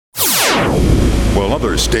While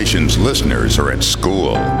other stations' listeners are at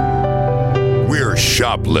school, we're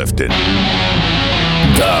shoplifting.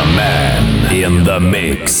 ThaMan in the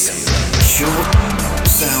mix.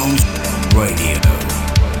 SureSoundsRadio.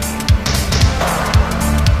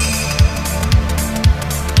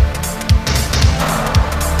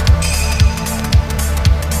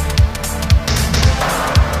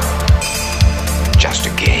 Just a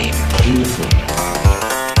game.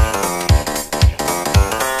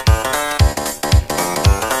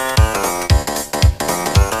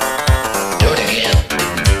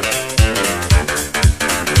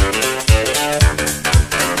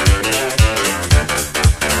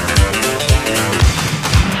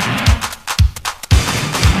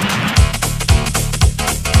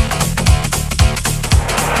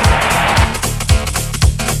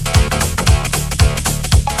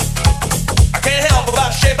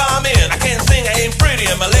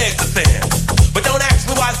 My legs are thin, but don't ask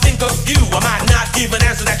me what I think of you. I might not give an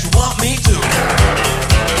answer that you want me to.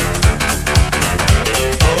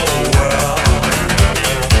 Oh well.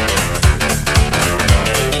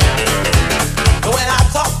 When I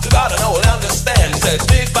talk to God, I know He'll understand. He said,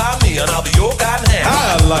 "Stick by me, and I'll be your guiding hand."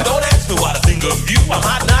 Don't ask me what I think of you. I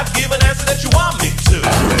might not give an answer that you want me to.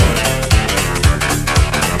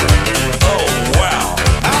 Oh wow.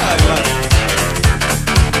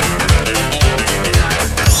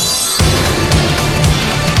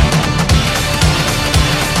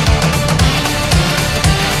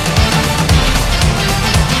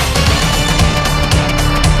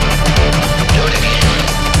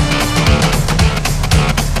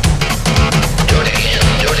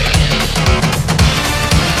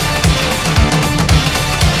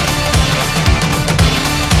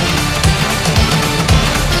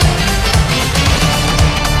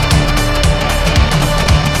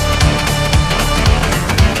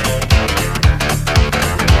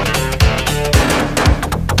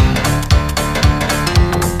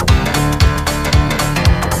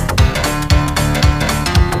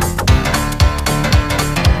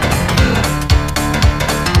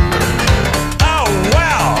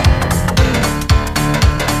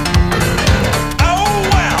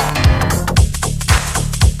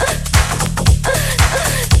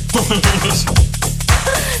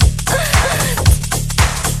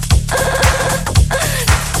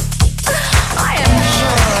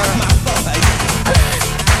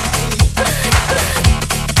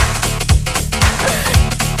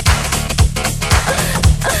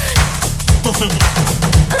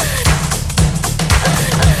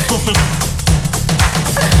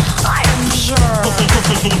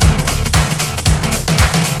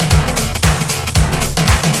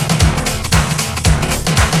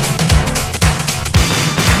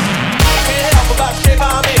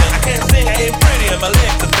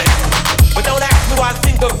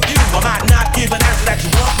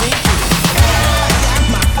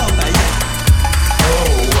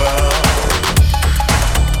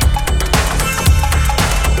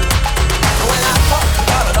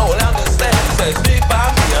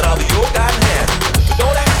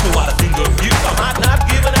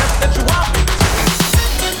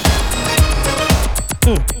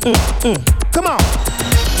 Come on.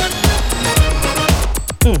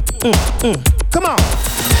 Come on.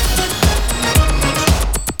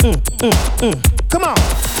 Come on.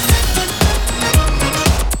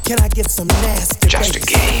 Can I get some nasty Just bass? a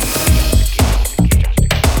game.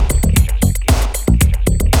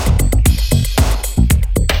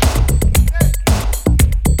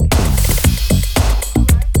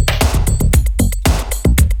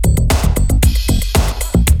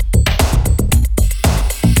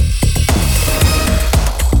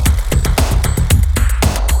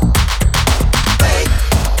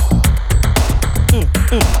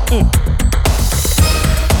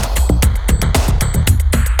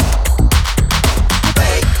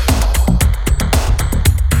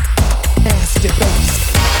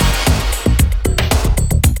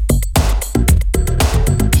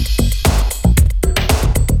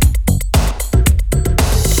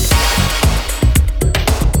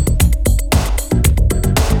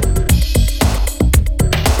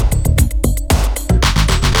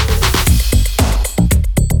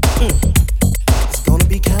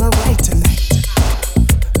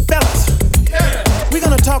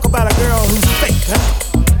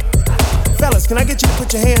 Can I get you to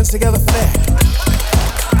put your hands together for that?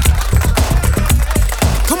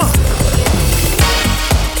 Come on.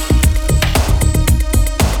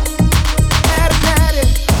 Patty, patty.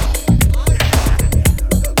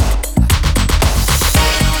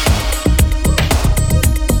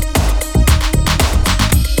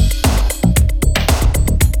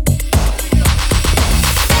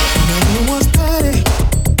 Nobody wants patty.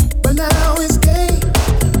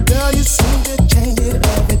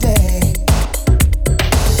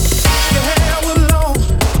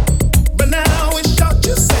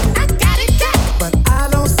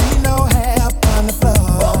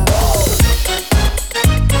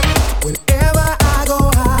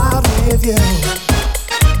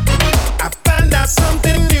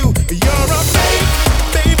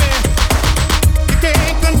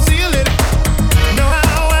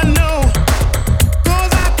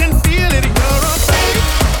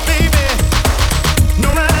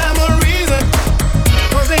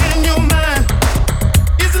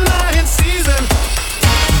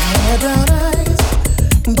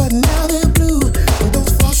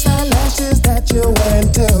 you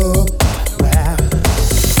went to. Well,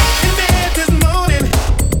 in bed this morning,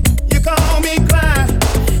 you call me Clyde.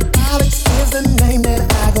 Alex is the name that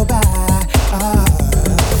I go by.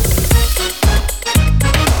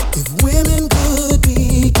 If women could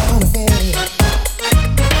be counterfeit,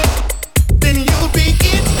 then you'll be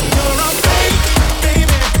it. You're a fake,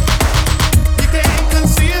 baby. You can't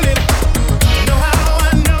conceal it. Know how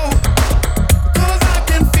I know? 'Cause I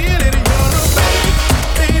can feel it. You're a fake,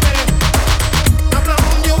 baby. I've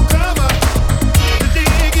blown your cover. The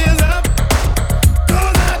dig is up.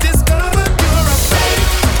 'Cause I discovered you're a fake,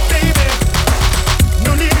 baby.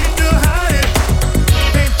 No need to hide it.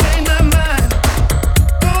 Can't change my mind.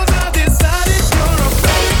 'Cause I decided you're a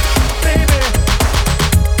fake, baby.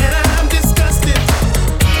 And I'm disgusted.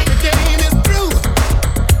 The game is through.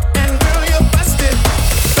 And girl, you're busted.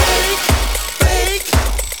 Fake, fake,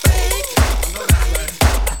 fake.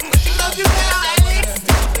 Love you now, Alex.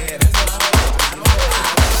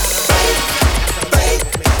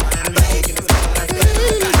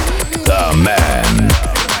 ThaMan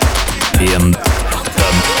in the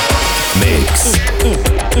mix.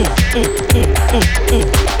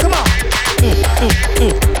 Come on.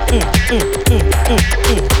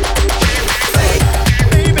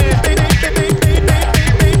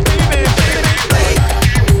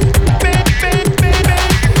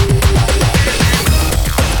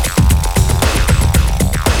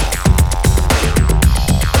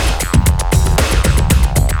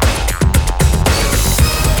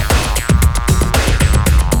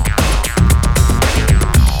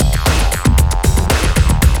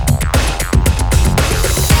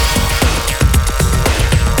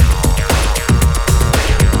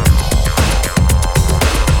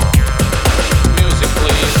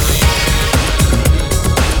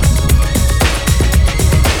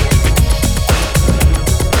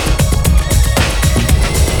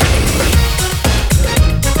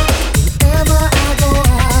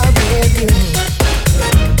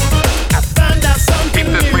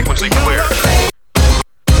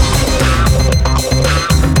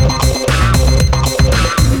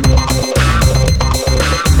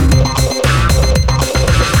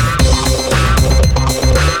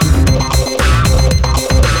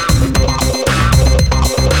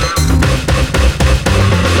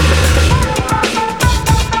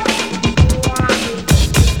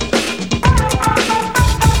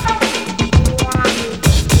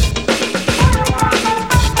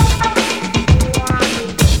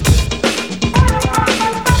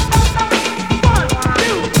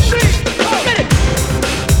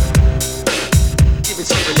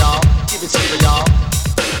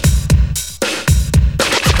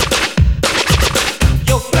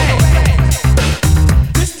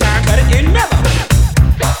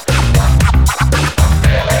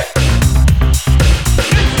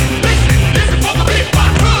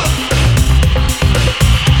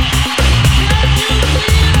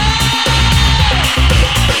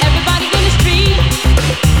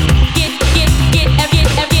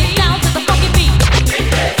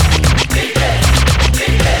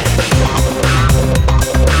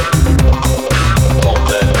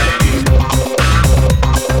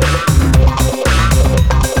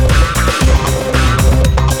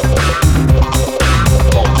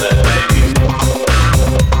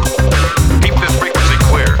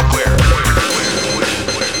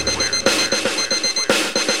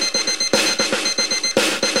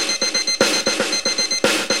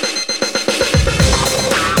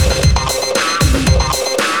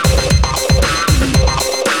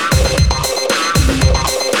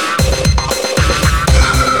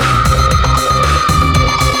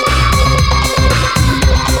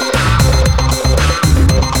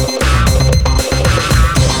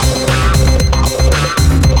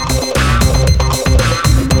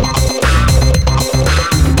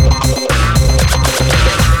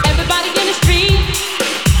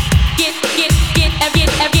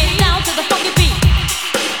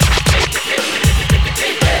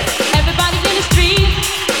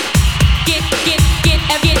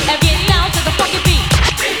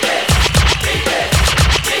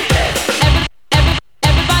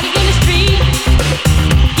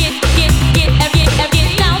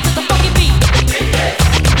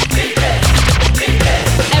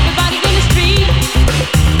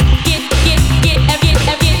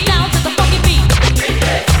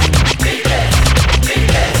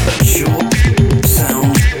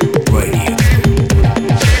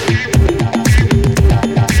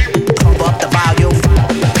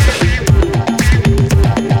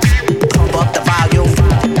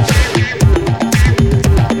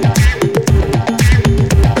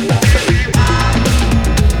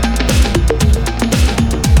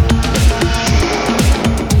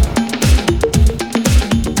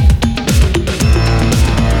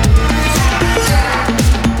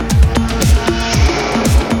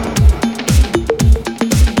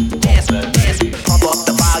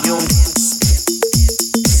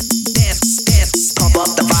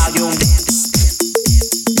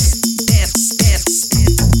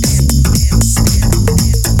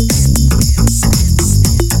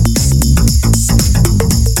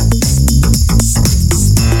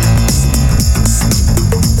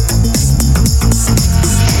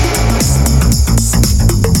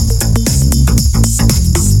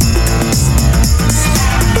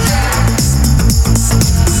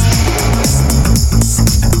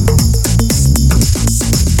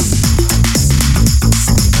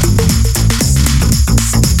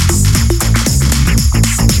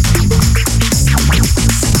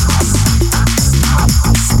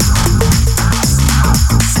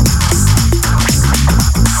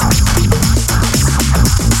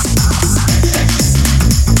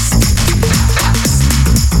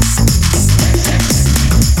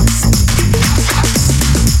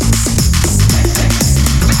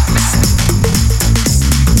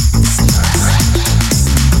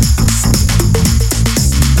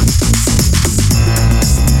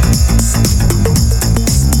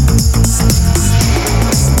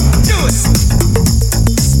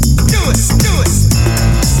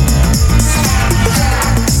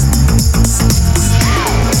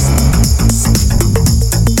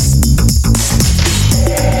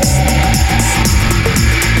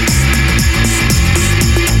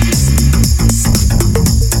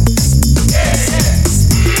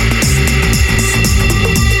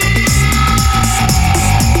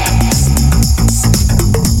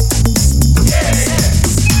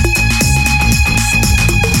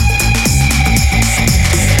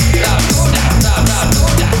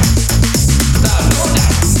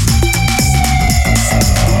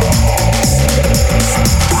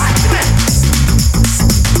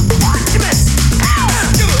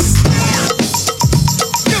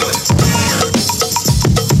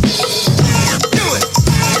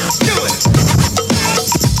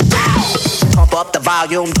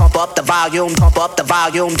 volume, pump up the volume, pump up the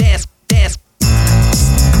volume, dance, dance.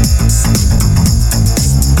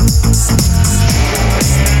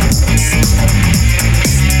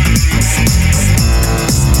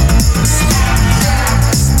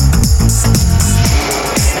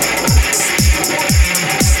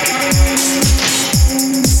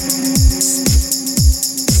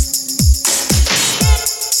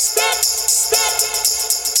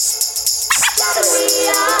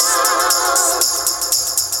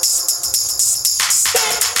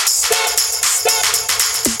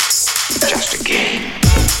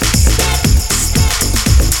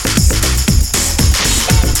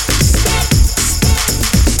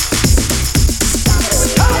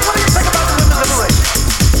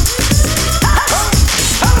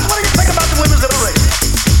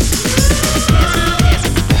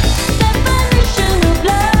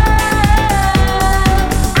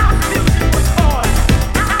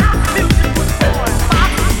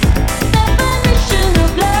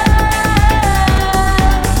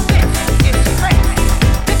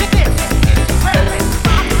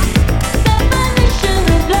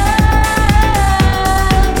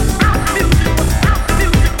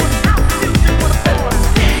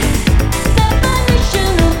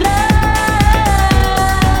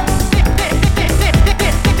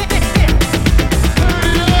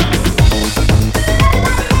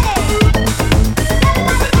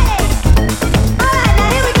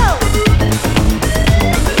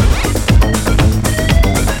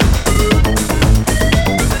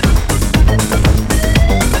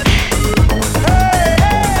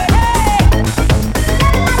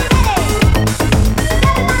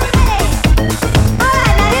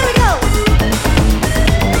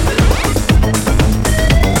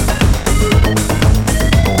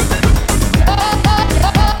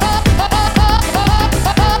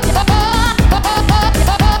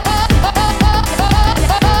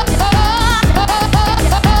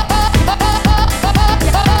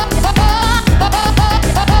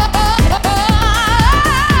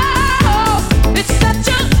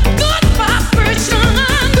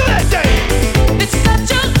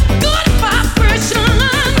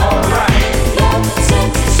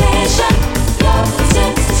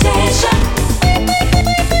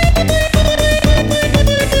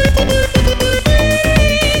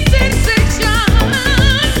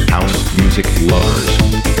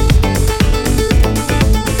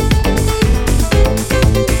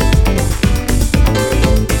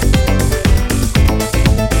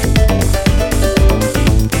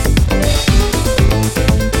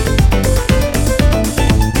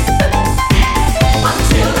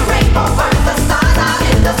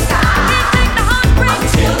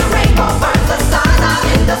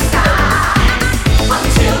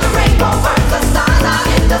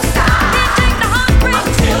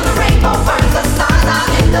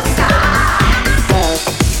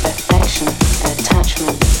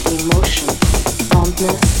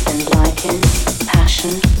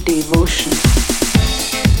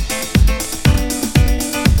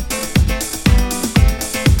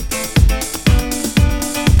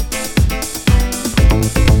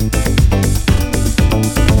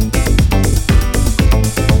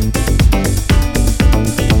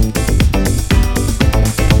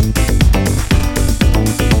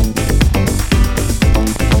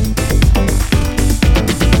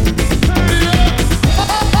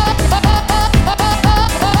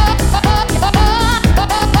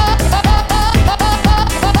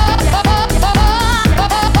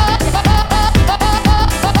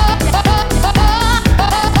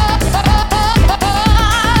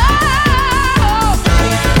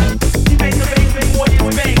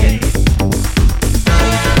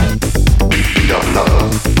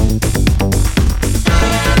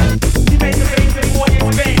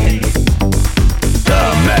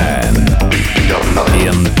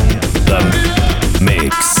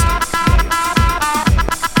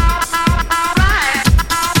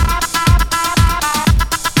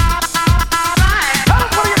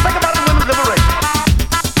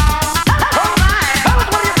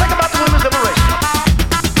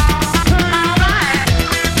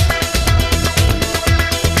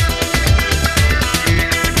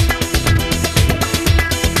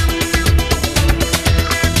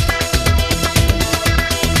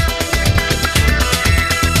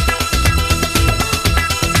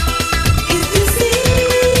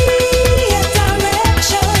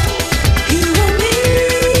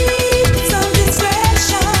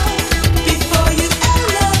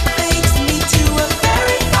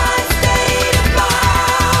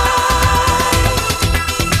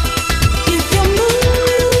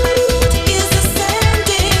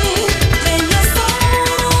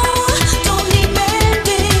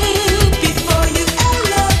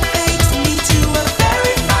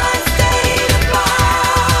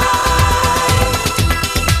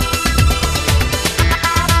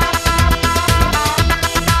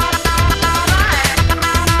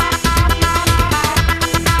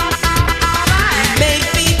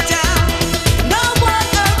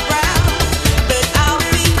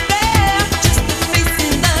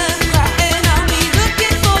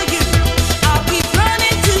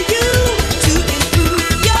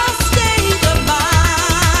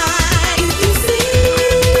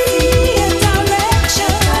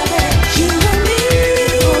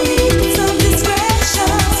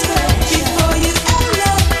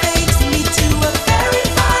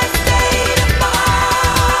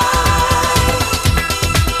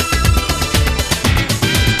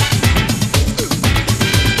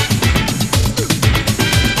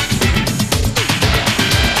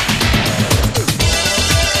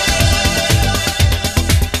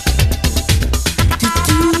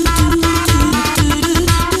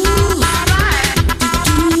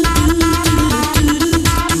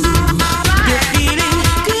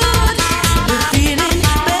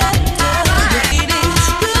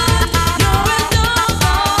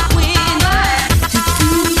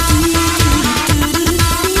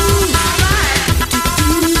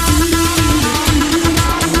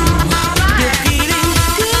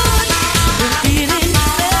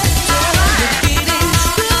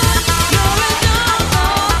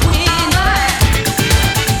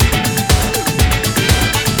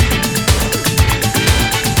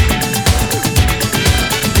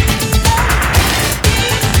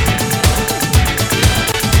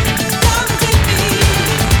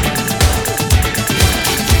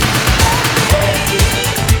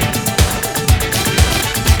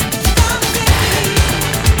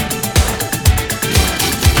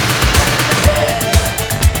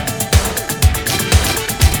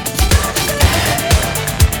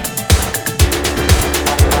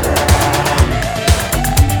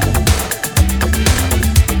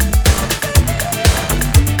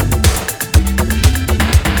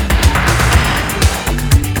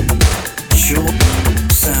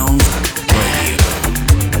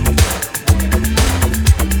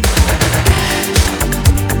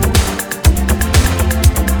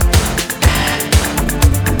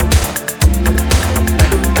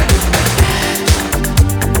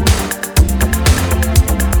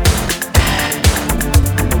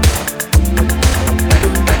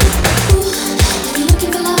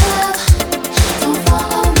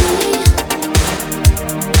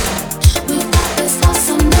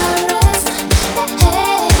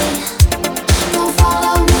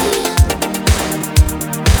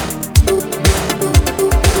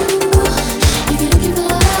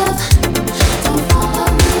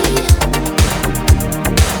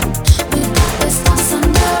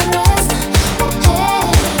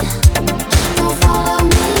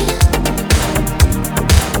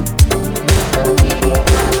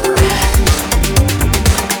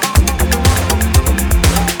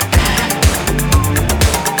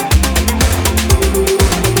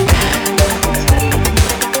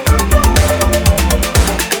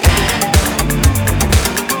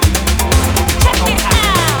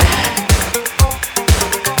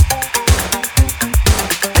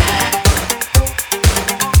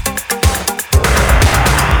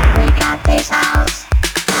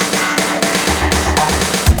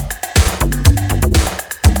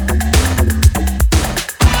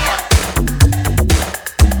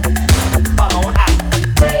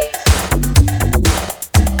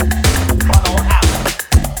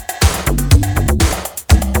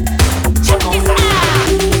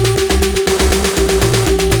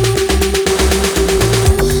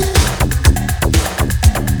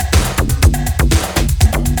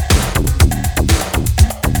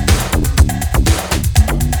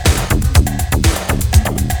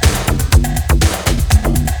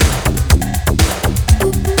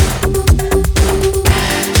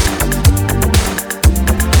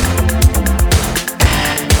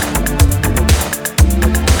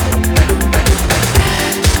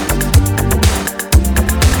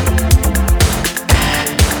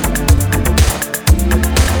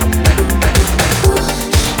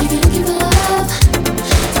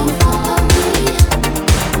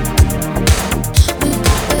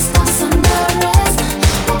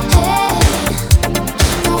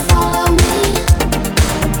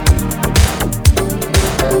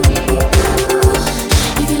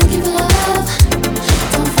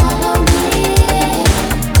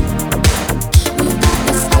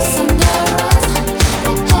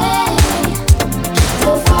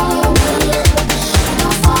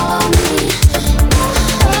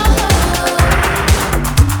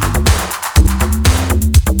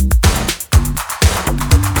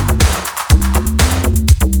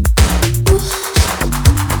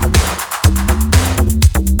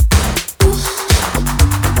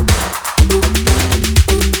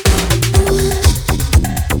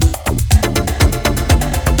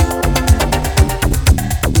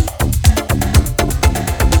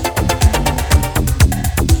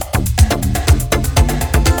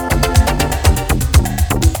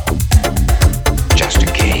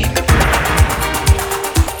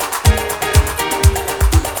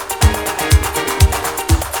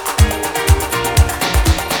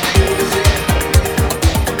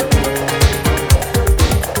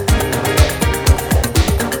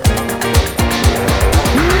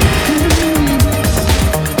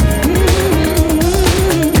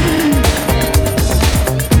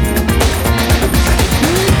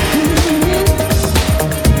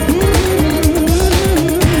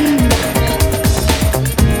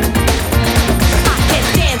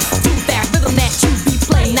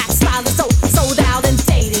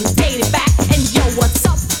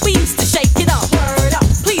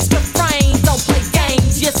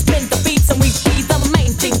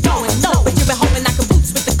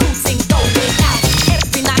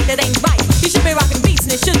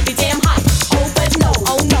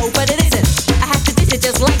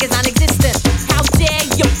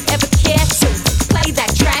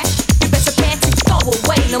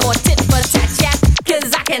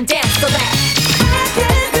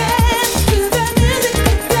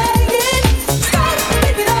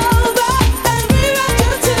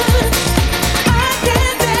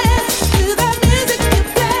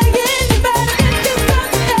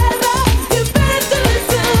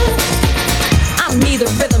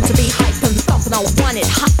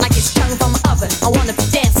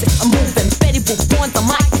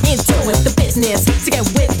 in doing the business to get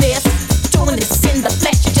with this. Doing this in the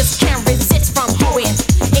flesh, you just can't resist from hoeing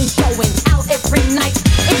and going out every night.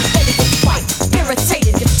 Embedded with white,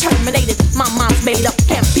 irritated, determinated. My mind's made up,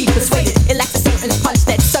 can't be persuaded. It lacks a certain punch,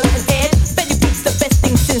 that certain edge. Betty Boot's the best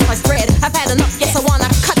thing since sliced bread. I've had enough, yes, I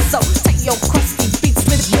wanna cut, so take your crusty beats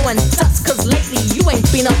with you and dust. Cause lately you ain't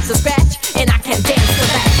been up to scratch, and I can't dance to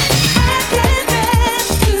that. I can't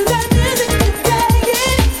dance to that music you're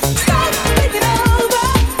playing. Stop, take it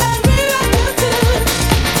over and rewrite your tune.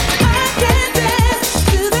 I can't dance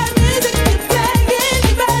to that music you're playing.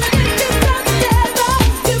 You better get yourself together,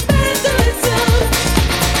 you better do it soon.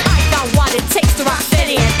 I got what it takes to rock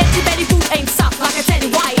steady, and empty Betty Boot ain't soft like I tell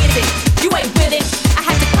you. Why is it? You ain't with it. I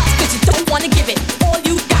had to cuss cause you don't wanna give it all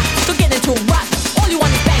you got. So get into a rut. All you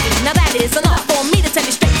want is begging. Now that is enough for me to tell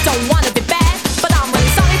you straight. Don't wanna be bad, but I'm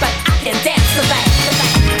really sorry, but I can dance to that.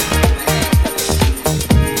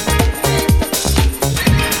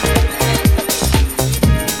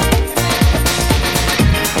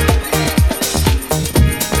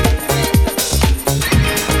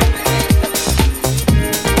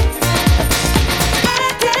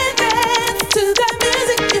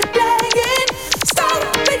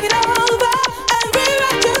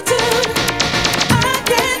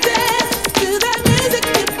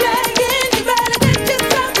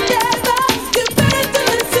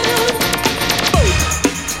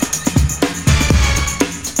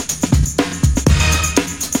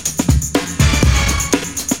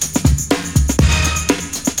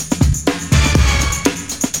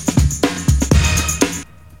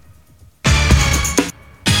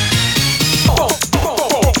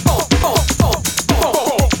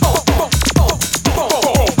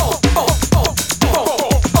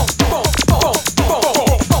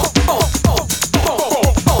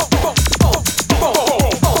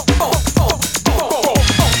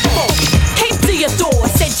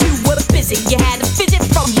 You had a visit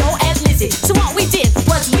from your Aunt Lizzie. So what we did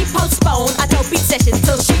was we postponed our dope beat session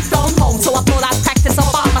till she flown home. So I thought I'd practice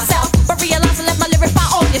all by myself, but realized I left my lyric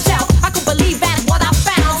file on your shelf. I could believe that what I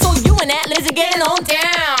found. So you and Aunt Lizzie getting on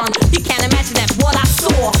down. You can't imagine that what I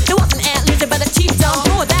saw. It wasn't Aunt Lizzie but a cheap dumb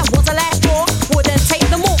drawer. That was a last drawer. Wouldn't take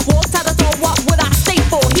the more walk. Tell the door what would I stay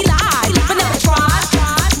for? He lied, but never tried.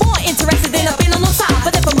 More interested in a being on no time,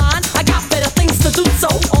 but never mind. I got better things to do. So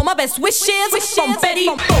all my best wishes from Betty.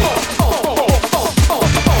 Music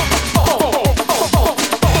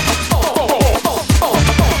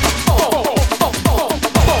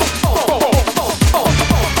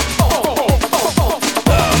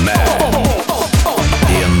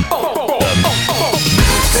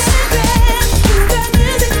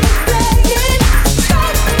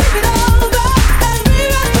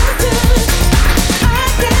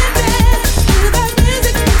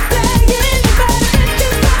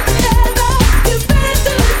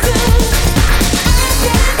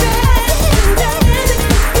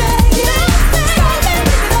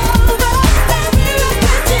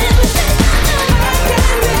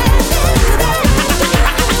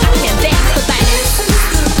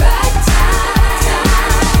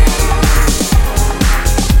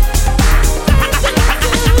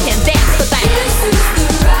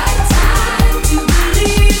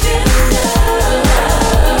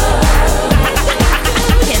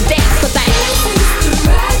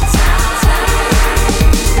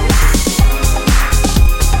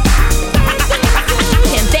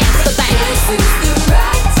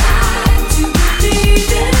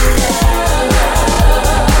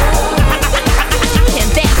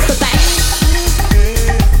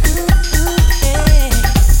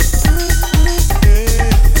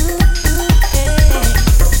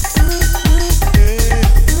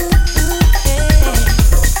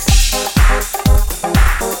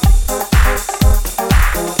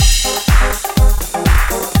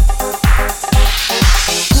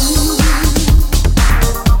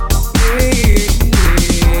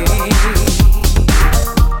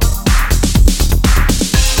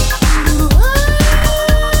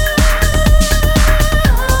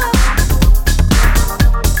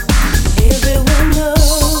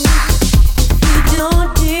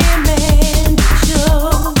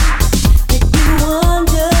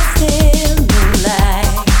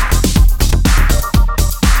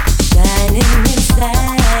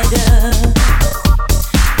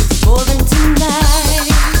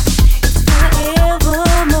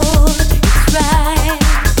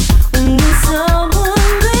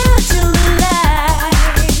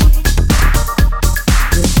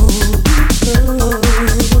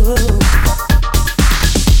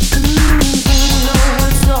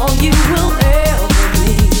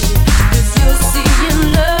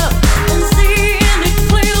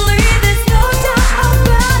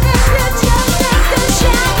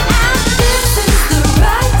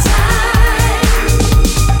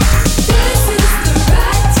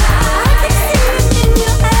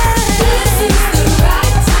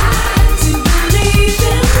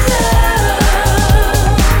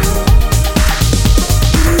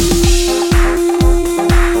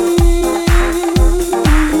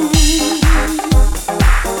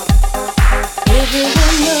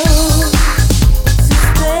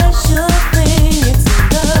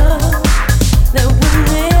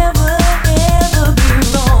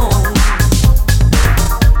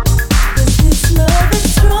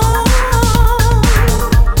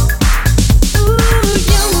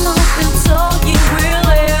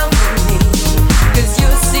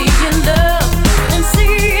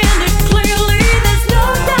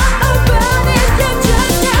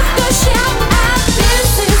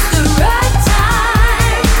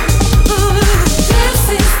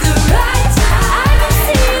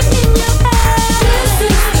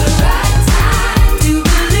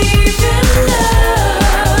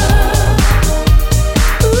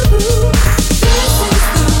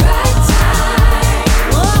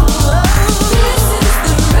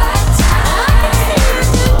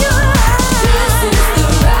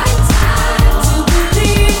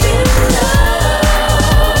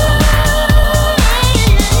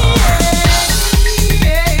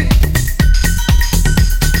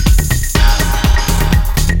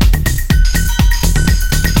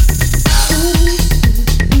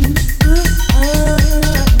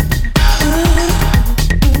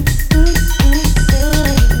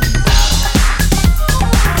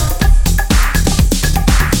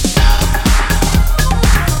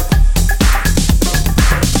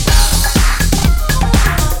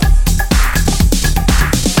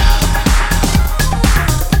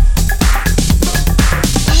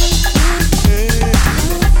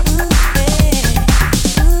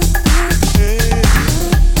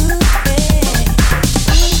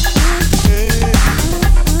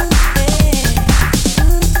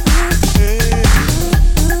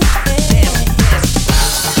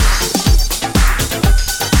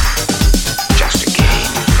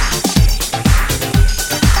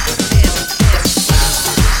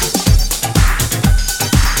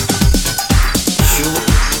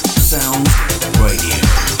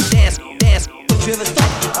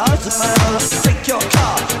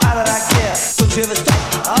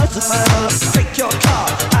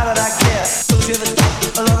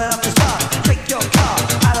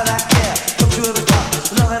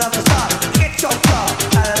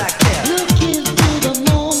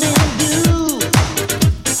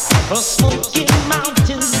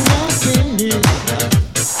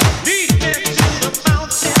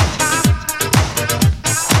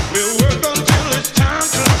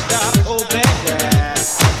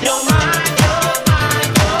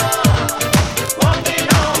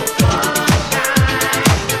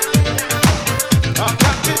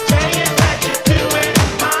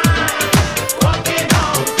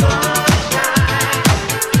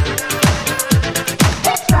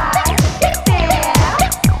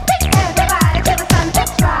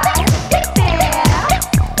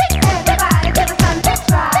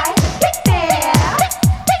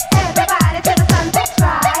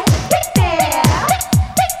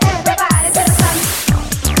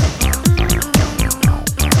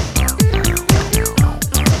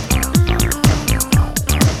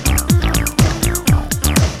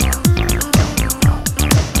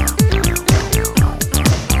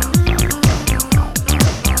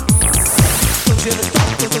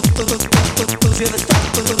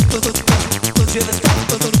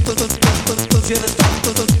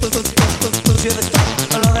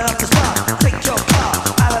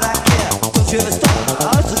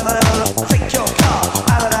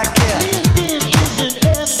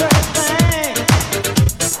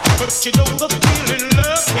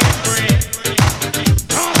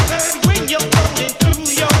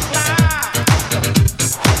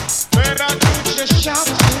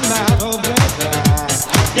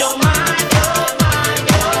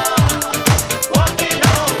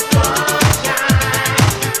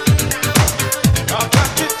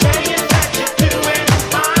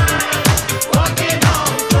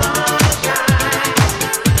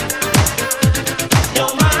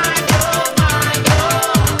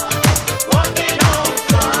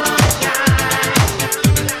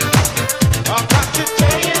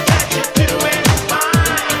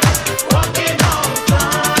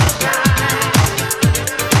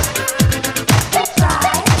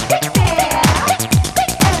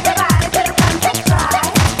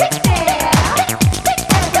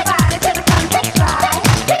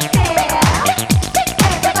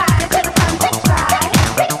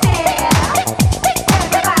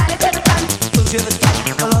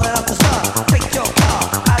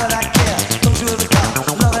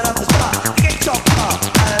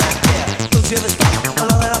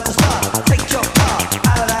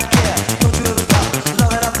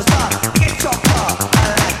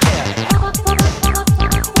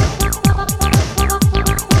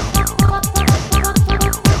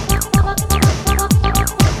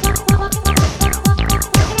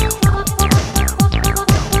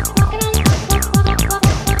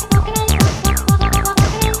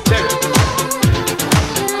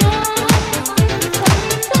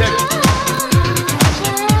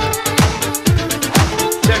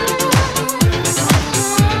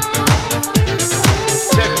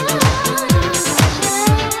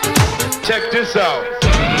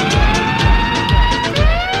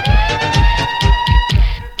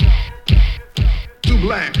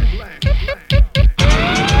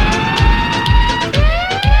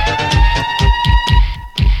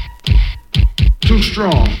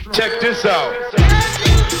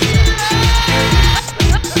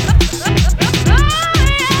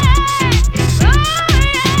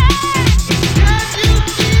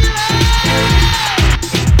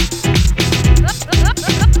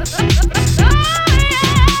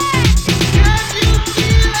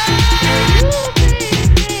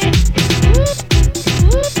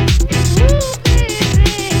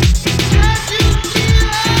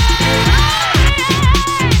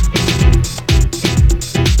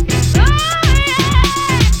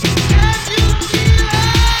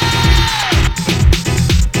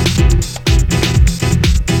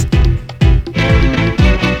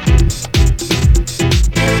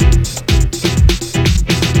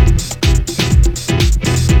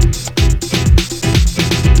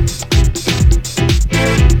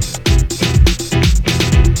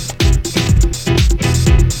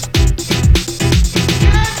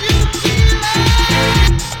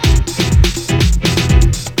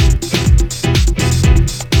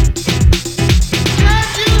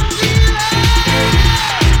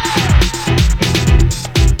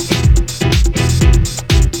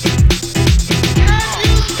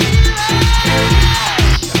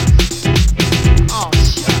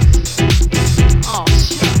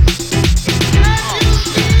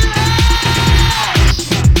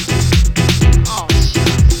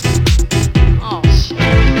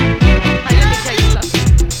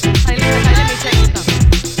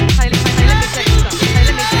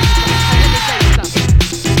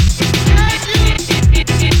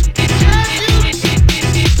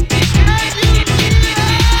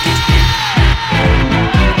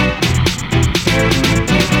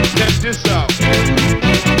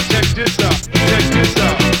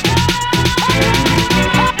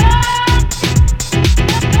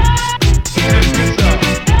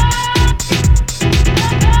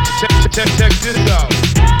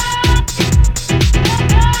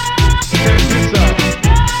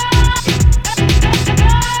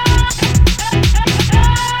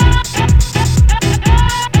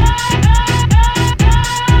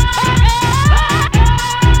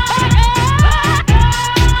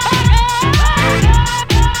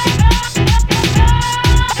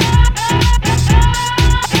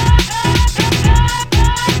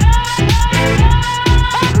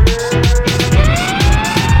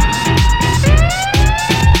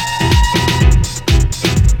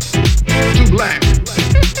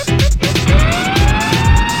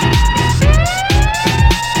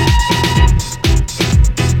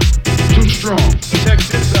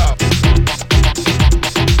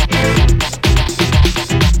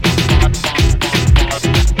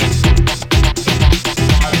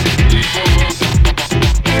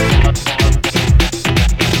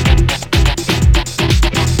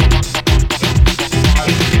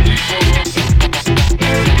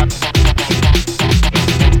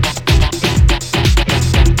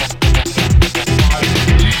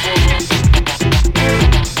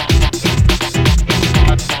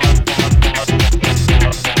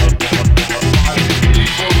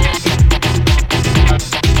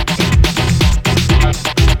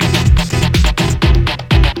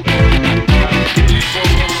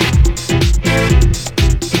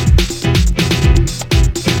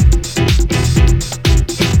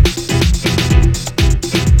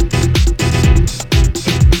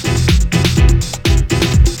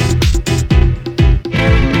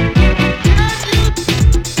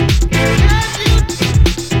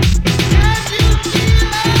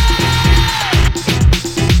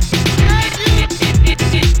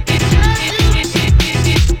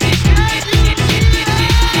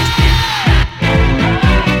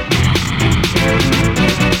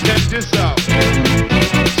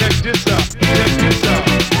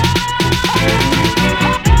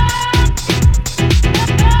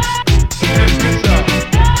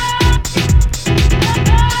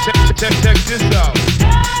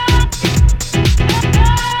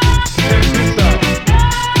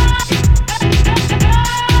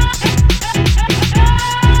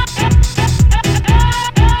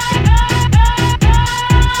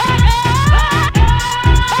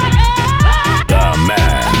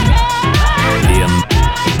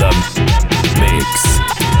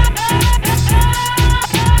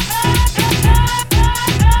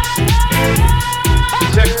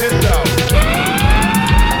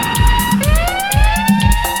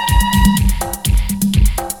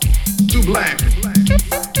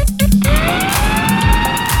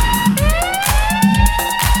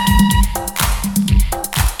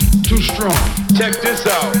Check this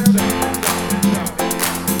out.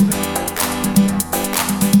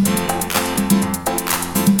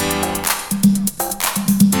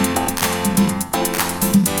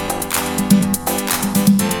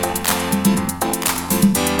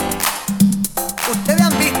 Ustedes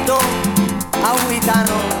han visto a un gitano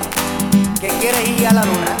que quiere ir a la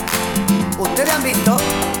luna. Ustedes han visto.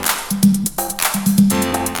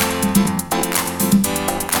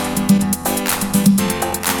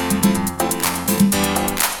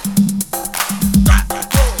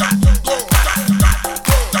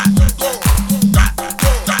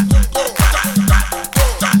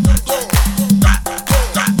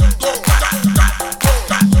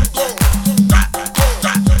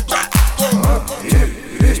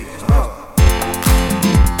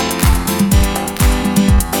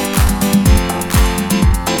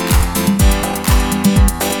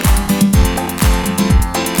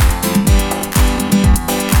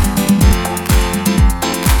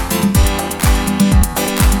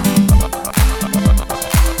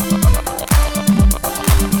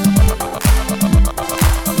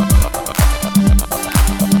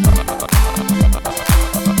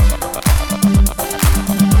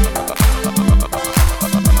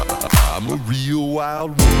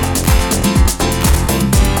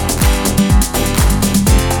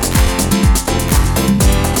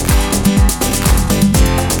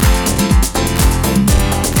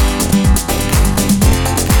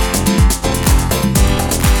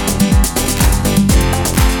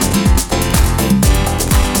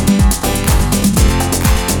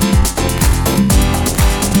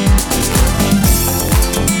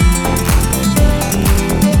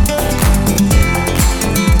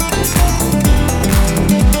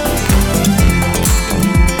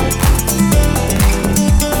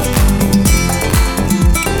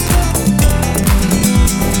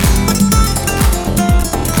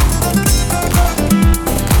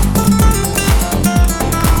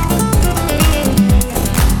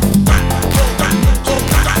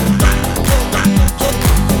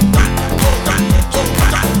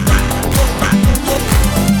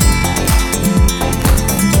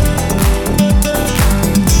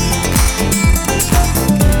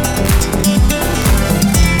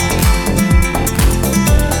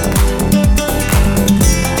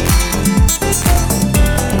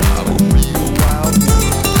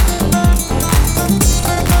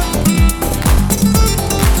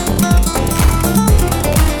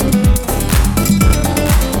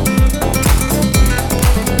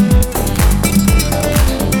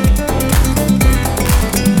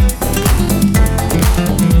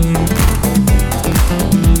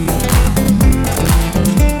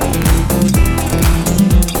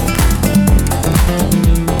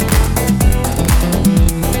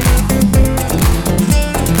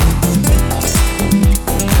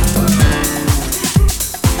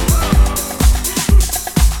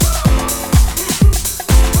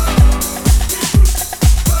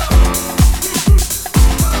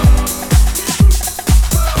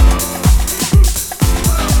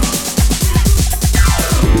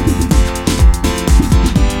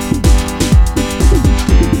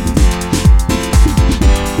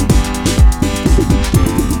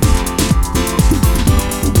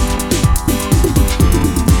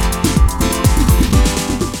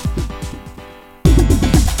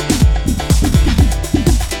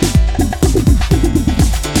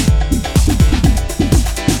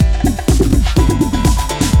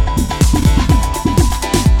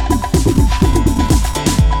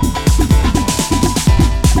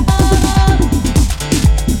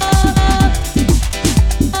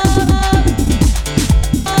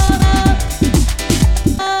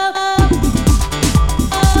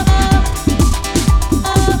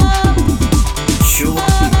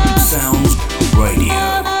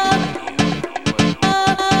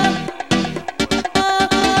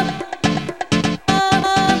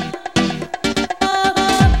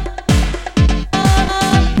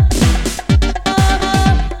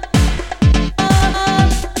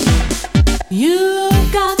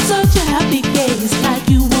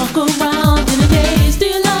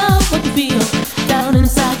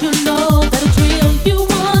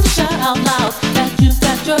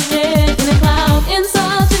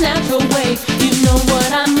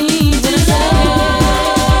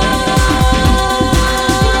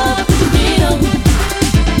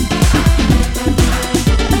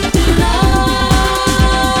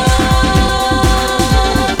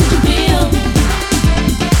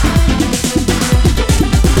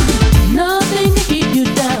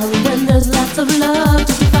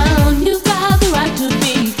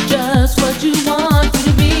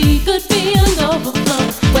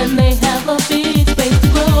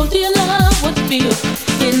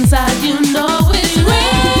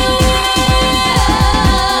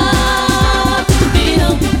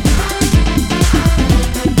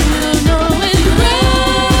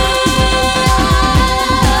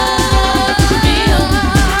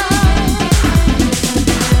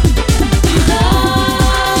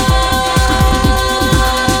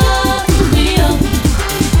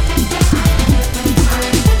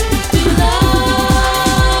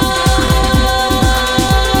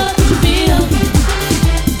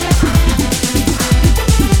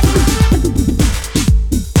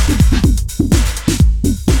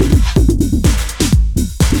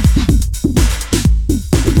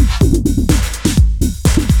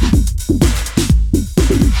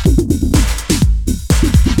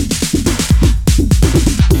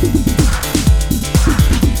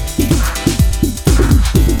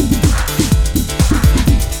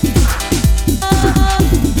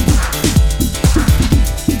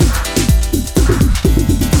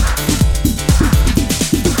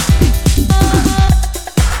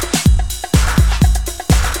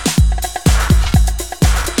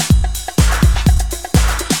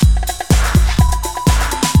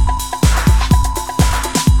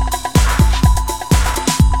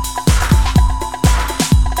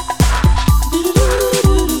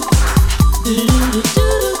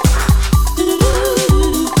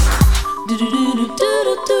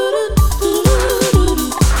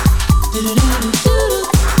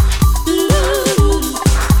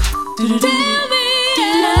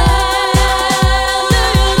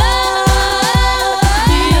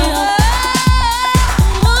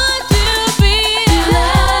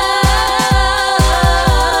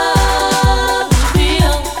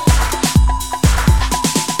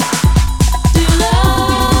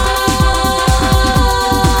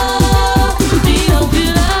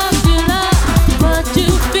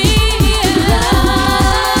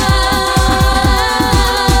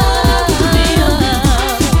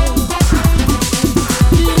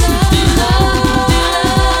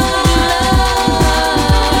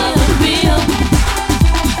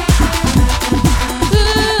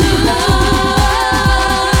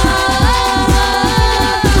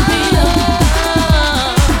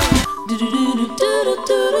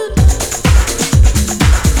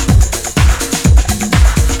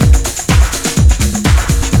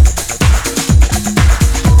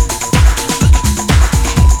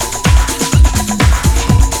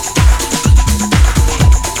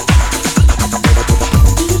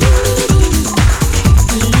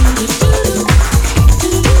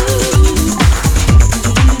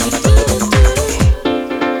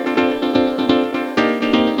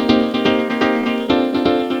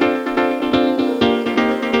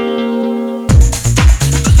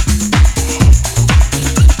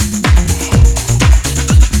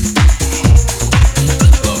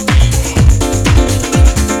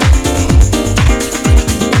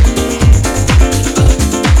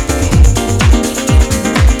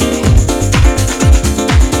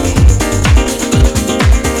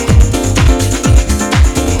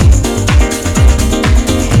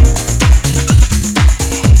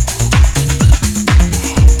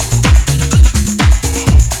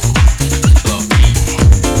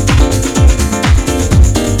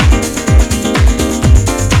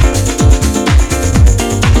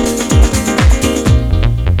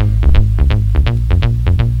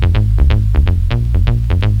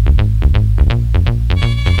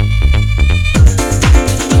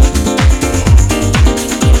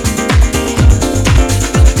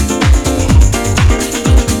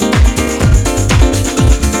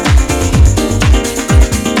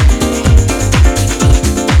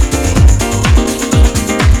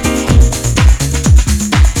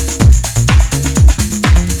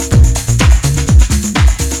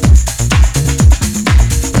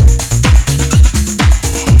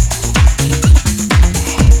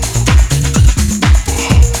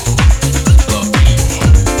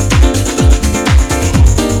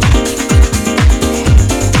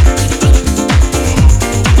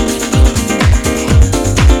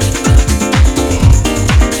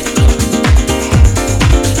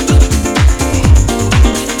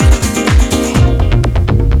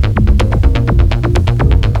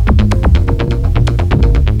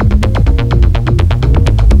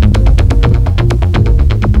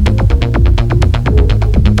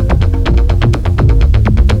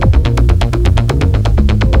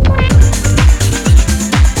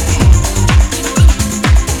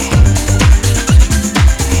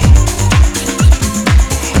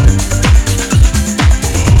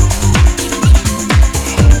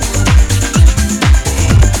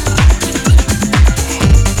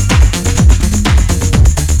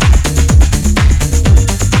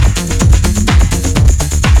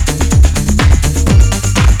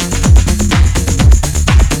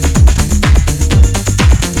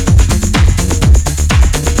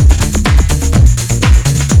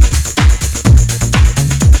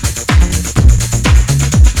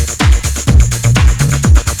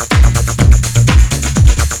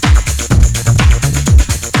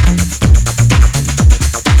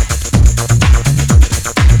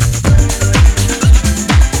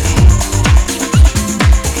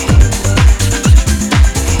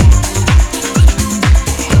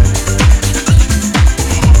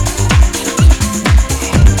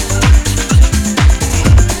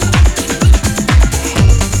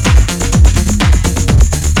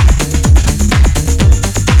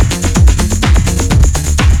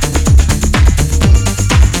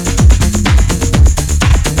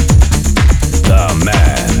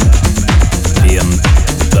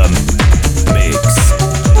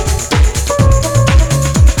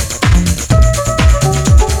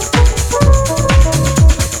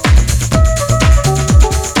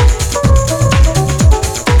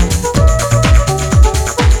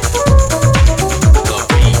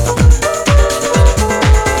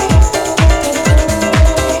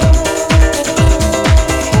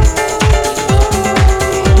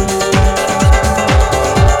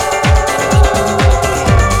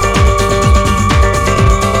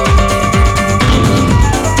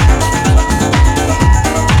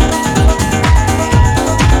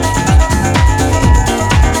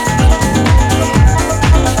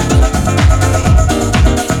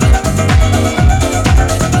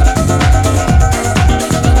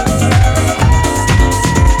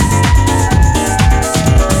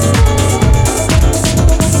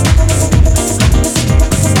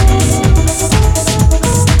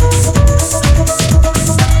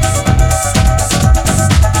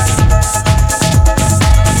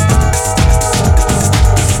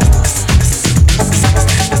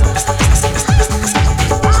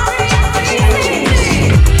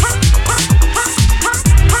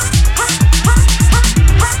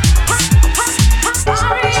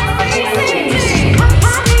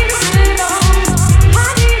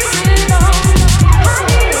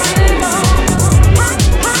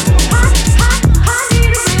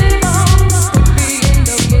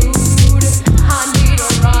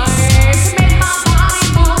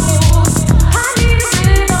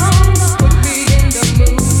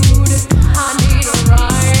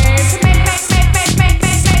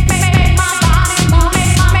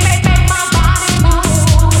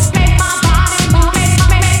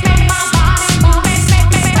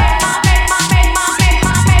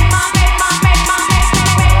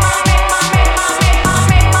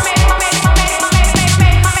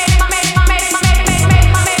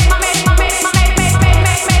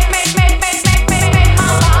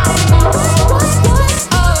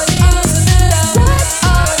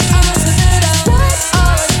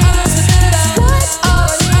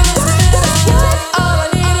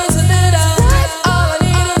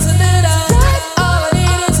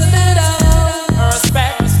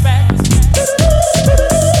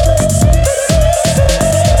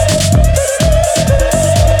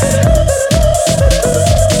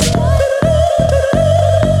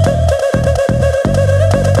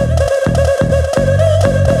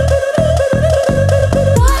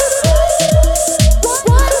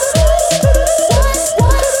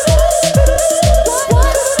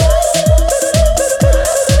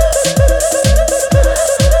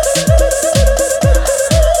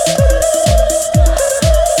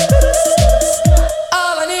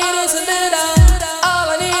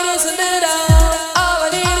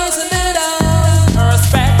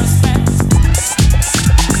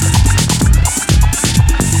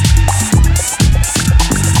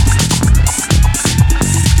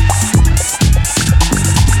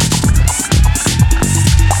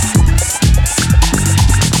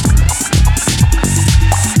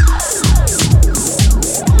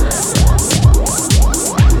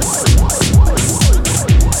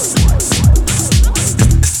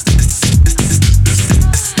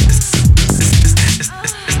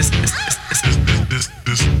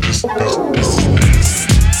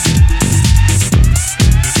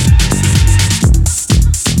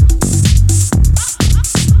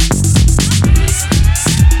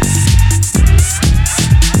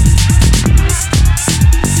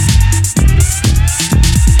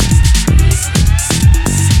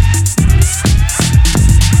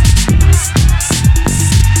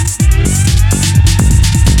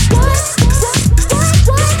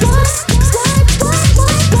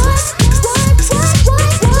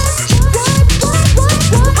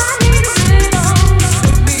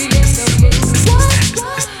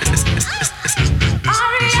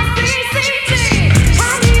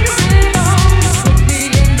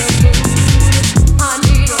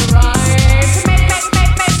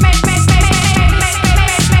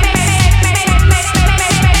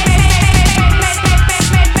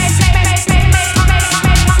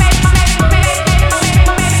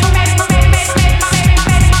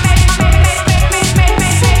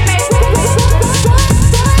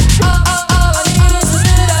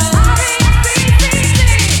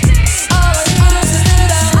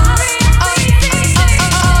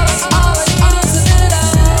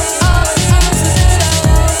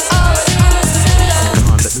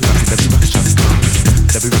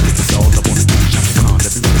 let me rock it, that's all I wanna do. Shaka Khan,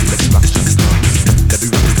 let me rock it, Shaka Khan. Let me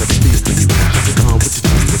rock it, cause I feel for you. Shaka Khan, what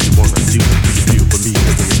you wanna do? Do you feel for me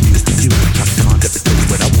the way I feel for you? Shaka Khan, let me tell you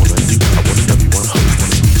what I wanna do. I wanna love you, wanna hug you,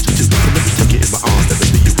 wanna squeeze you too. So let me take it in my arms, let me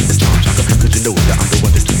feel you with the charm, Shaka. Cause you know that I'm the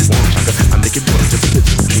one that keep you warm, Shaka. I make it more than just a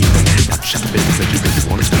physical dream. I wanna rock Shaka, baby, cause you really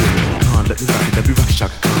wanna scream. Khan, let me rock it,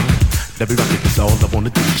 Shaka Khan. Let me rock it, that's all I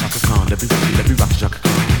wanna do. Shaka Khan, let me rock it, Shaka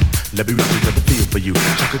Khan. Let me rock it, cause I feel for you.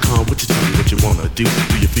 Shaka Khan, what you tell me what you wanna do?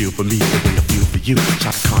 Do you feel for me the way I feel for you?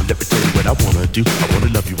 Shaka Khan, let me tell you what I wanna do. I wanna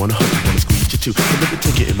love you, wanna hug you, wanna squeeze you too. So let me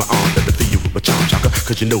take it in my arms, let me feel you with my charm, Shaka.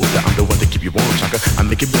 Cause you know that I'm the one that keep you warm, Shaka. I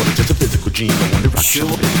make it more than just a physical dream. I wanna rock you,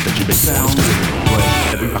 Shaka, that you make me wanna scream.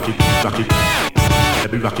 Let me rock it, rock it.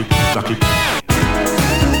 Let me rock it, rock it.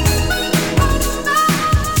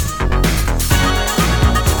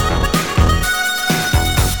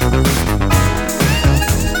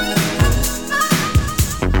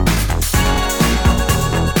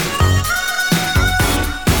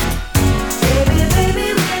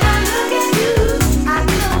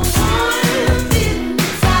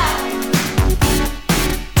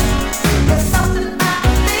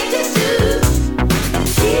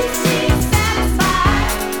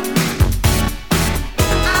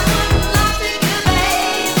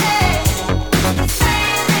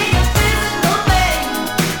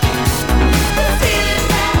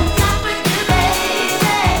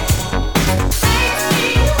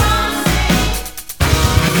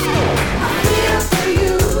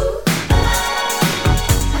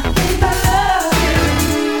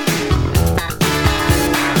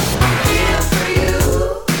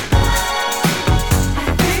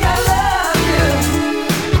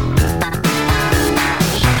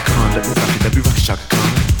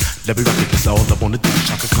 Let me rock it, that's all I wanna do.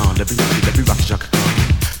 Shaka Khan, let me rock it, Shaka Khan.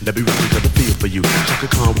 Let me rock it, cause I feel for you. Shaka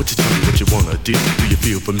Khan, what you tell me what you wanna do? Do you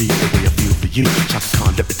feel for me the way I feel for you? Shaka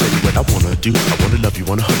Khan, let me tell you what I wanna do. I wanna love you,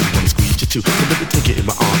 wanna hug you, wanna squeeze you too. So let me take it in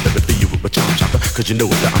my arms, let me feel you with my charm, Shaka. Cause you know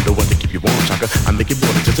that I'm the one that keep you warm, Shaka. I make it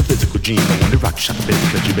more than just a physical dream. I wanna rock you, Shaka, baby,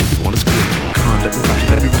 cause you make me wanna scream. Khan, let me rock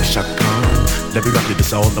it, Shaka Khan. Let me rock it,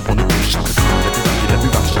 that's all I wanna do. Shaka Khan, let me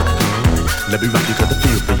rock it, Shaka Khan. Let me rock it, cause I feel